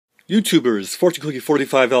YouTubers, Fortune Cookie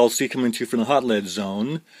 45 LC coming to you from the hot lead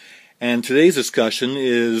zone, and today's discussion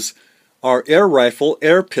is our air rifle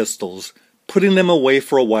air pistols, putting them away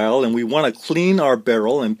for a while, and we want to clean our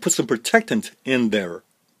barrel and put some protectant in there.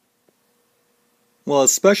 Well, a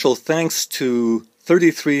special thanks to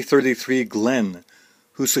 3333 Glenn,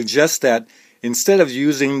 who suggests that instead of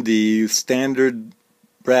using the standard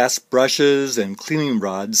brass brushes and cleaning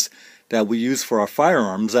rods that we use for our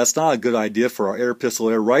firearms, that's not a good idea for our air pistol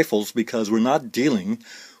air rifles because we're not dealing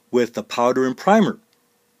with the powder and primer.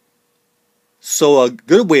 So a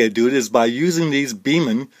good way to do it is by using these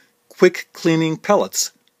Beeman Quick-Clean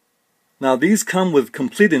Pellets. Now these come with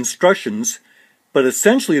complete instructions, but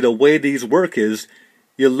essentially the way these work is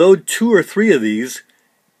you load 2 or 3 of these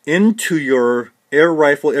into your air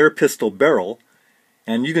rifle air pistol barrel,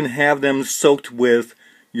 and you can have them soaked with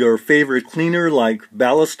your favorite cleaner like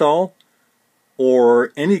Ballistol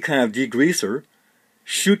or any kind of degreaser.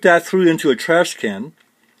 Shoot that through into a trash can,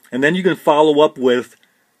 and then you can follow up with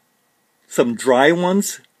some dry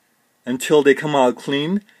ones until they come out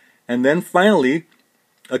clean, and then finally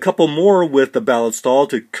a couple more with the Ballistol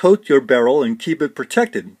to coat your barrel and keep it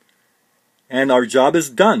protected. And our job is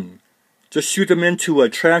done. Just shoot them into a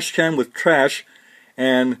trash can with trash,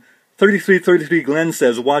 and 3333 Glenn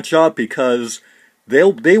says watch out because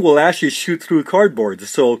they will actually shoot through cardboard,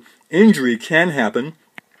 so injury can happen.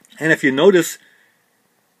 And if you notice,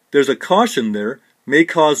 there's a caution there, may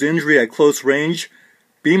cause injury at close range.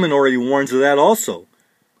 Beeman already warns of that also.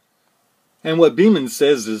 And what Beeman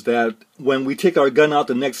says is that when we take our gun out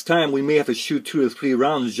the next time, we may have to shoot 2 or 3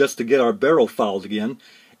 rounds just to get our barrel fouled again,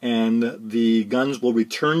 and the guns will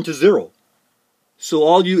return to 0. So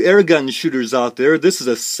all you air gun shooters out there, this is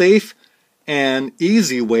a safe and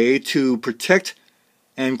easy way to protect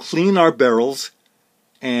and clean our barrels.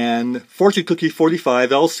 And Fortune Cookie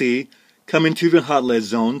 45 LC coming to the hot lead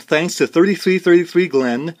zone. Thanks to 3333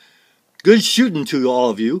 Glenn. Good shooting to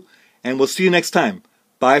all of you, and we'll see you next time.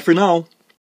 Bye for now.